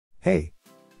Hey,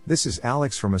 this is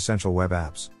Alex from Essential Web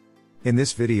Apps. In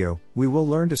this video, we will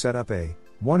learn to set up a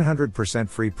 100%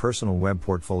 free personal web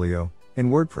portfolio in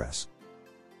WordPress.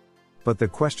 But the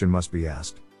question must be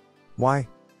asked. Why?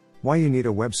 Why you need a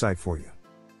website for you?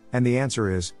 And the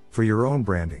answer is, for your own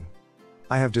branding.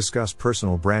 I have discussed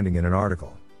personal branding in an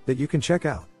article that you can check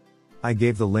out. I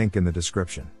gave the link in the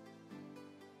description.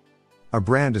 A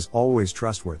brand is always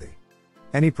trustworthy.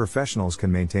 Any professionals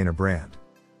can maintain a brand.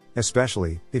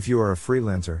 Especially, if you are a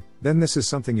freelancer, then this is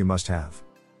something you must have.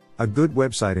 A good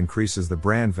website increases the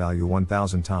brand value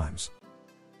 1,000 times.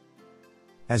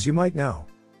 As you might know.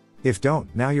 If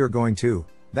don't, now you're going to,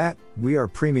 we are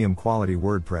premium quality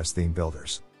WordPress theme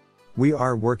builders. We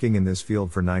are working in this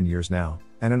field for 9 years now,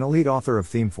 and an elite author of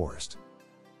Theme Forest.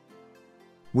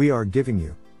 We are giving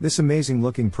you this amazing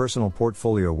looking personal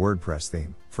portfolio WordPress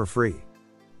theme for free.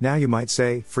 Now you might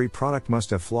say, free product must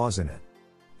have flaws in it.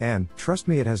 And, trust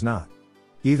me, it has not.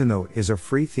 Even though it is a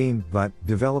free theme, but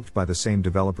developed by the same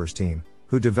developers team,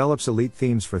 who develops elite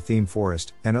themes for Theme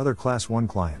Forest and other Class 1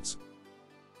 clients.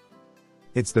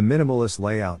 It's the minimalist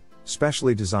layout,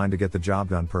 specially designed to get the job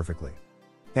done perfectly.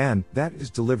 And, that is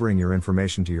delivering your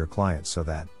information to your clients so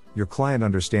that your client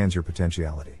understands your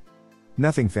potentiality.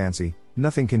 Nothing fancy,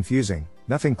 nothing confusing,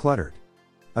 nothing cluttered.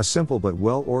 A simple but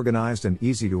well organized and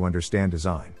easy to understand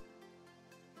design.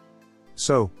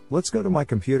 So, let's go to my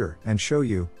computer and show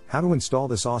you how to install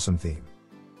this awesome theme.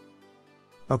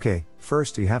 Okay,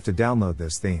 first you have to download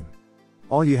this theme.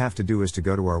 All you have to do is to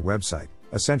go to our website,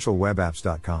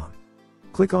 essentialwebapps.com.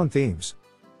 Click on Themes.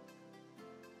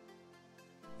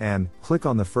 And, click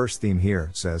on the first theme here,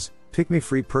 it says, Pick Me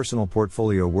Free Personal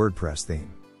Portfolio WordPress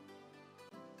Theme.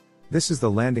 This is the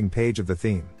landing page of the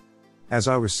theme. As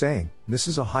I was saying, this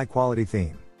is a high quality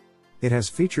theme. It has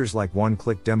features like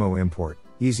one-click demo import,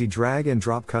 easy drag and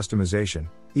drop customization,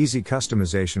 easy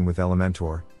customization with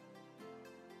Elementor,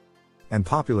 and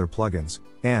popular plugins,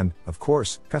 and, of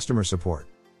course, customer support.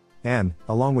 And,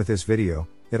 along with this video,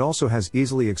 it also has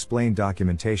easily explained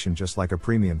documentation just like a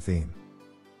premium theme.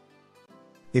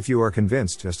 If you are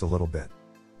convinced just a little bit,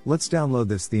 let's download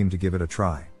this theme to give it a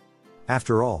try.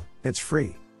 After all, it's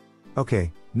free.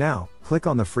 Okay, now, click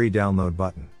on the free download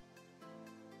button.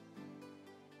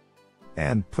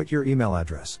 And, put your email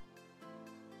address.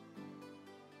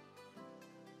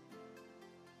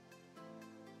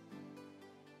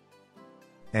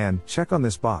 And, check on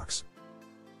this box.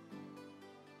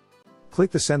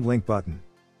 Click the send link button.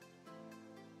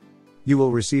 You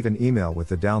will receive an email with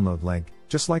the download link,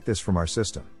 just like this from our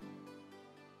system.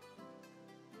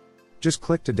 Just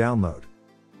click to download.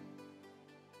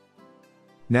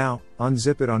 Now,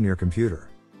 unzip it on your computer.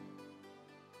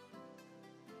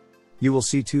 You will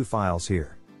see two files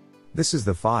here. This is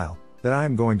the file that I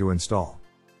am going to install.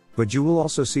 But you will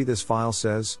also see this file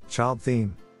says, child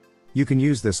theme. You can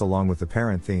use this along with the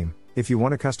parent theme, if you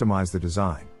want to customize the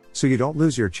design, so you don't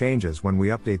lose your changes when we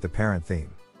update the parent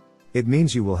theme. It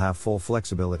means you will have full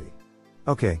flexibility.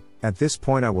 Okay, at this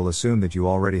point I will assume that you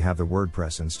already have the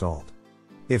WordPress installed.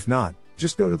 If not,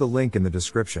 just go to the link in the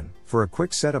description, for a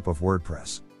quick setup of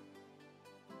WordPress.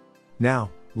 Now,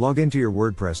 log into your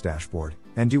WordPress dashboard,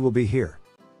 and you will be here.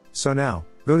 So now,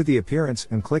 go to the appearance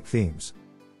and click Themes.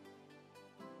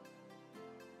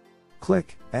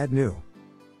 Click, Add New.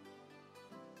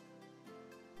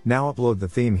 Now upload the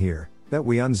theme here, that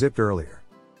we unzipped earlier.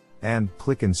 And,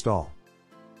 click Install.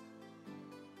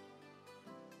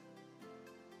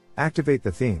 Activate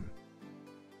the theme.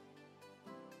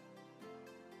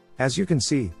 As you can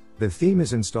see, the theme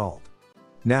is installed.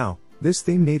 Now, this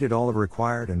theme needed all the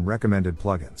required and recommended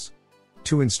plugins.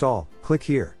 To install, click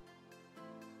here.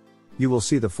 You will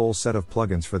see the full set of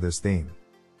plugins for this theme.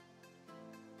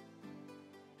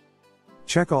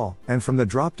 Check all, and from the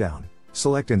drop-down,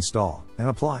 select Install, and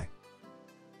Apply.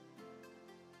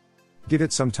 Give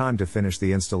it some time to finish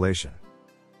the installation.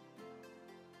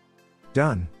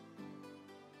 Done.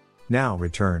 Now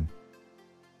return.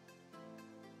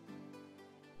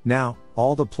 Now,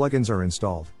 all the plugins are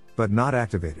installed, but not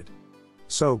activated.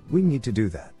 So, we need to do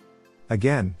that.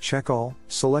 Again, check all,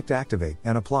 select Activate,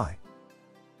 and Apply.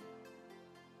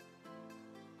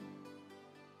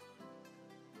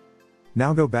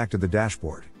 Now go back to the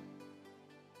dashboard.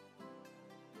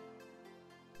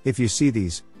 If you see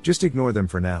these, just ignore them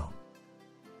for now.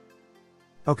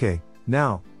 Okay,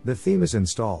 now, the theme is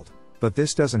installed, but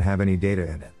this doesn't have any data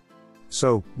in it.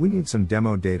 So, we need some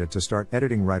demo data to start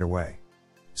editing right away.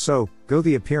 So, go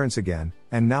the appearance again,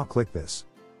 and now click this.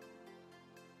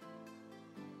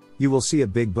 You will see a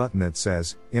big button that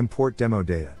says, Import Demo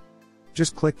Data.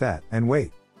 Just click that, and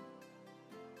wait.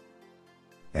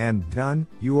 And done,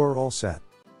 you are all set.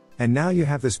 And now you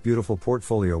have this beautiful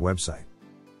portfolio website.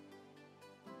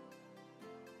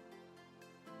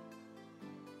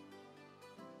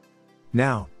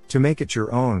 Now, to make it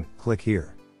your own, click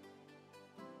here.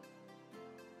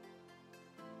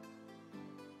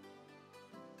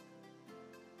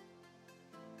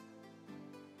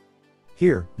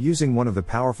 Here, using one of the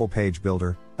powerful page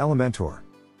builder, Elementor.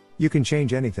 You can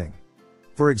change anything.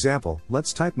 For example,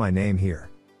 let's type my name here.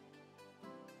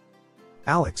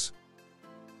 Alex.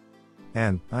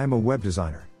 And, I'm a web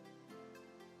designer.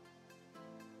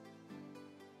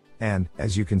 And,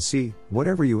 as you can see,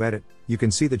 whatever you edit, you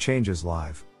can see the changes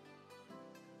live.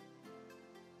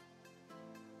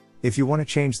 If you want to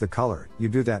change the color, you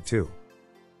do that too.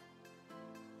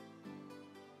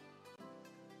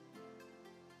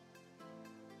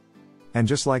 And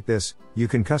just like this, you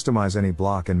can customize any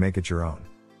block and make it your own.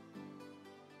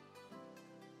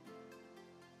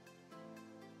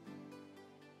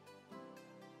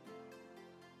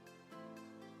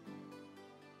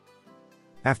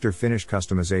 After finished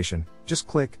customization, just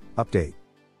click Update.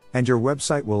 And your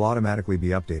website will automatically be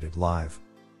updated live.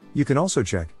 You can also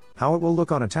check how it will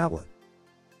look on a tablet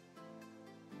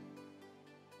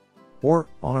or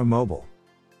on a mobile.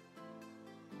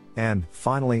 And,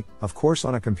 finally, of course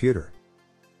on a computer.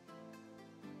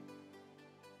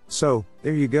 So,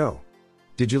 there you go.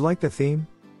 Did you like the theme?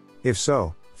 If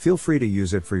so, feel free to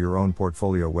use it for your own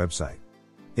portfolio website.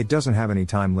 It doesn't have any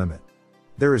time limit.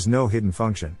 There is no hidden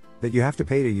function that you have to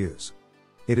pay to use.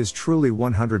 It is truly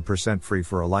 100% free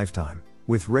for a lifetime,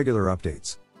 with regular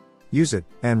updates. Use it,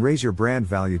 and raise your brand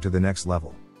value to the next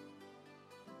level.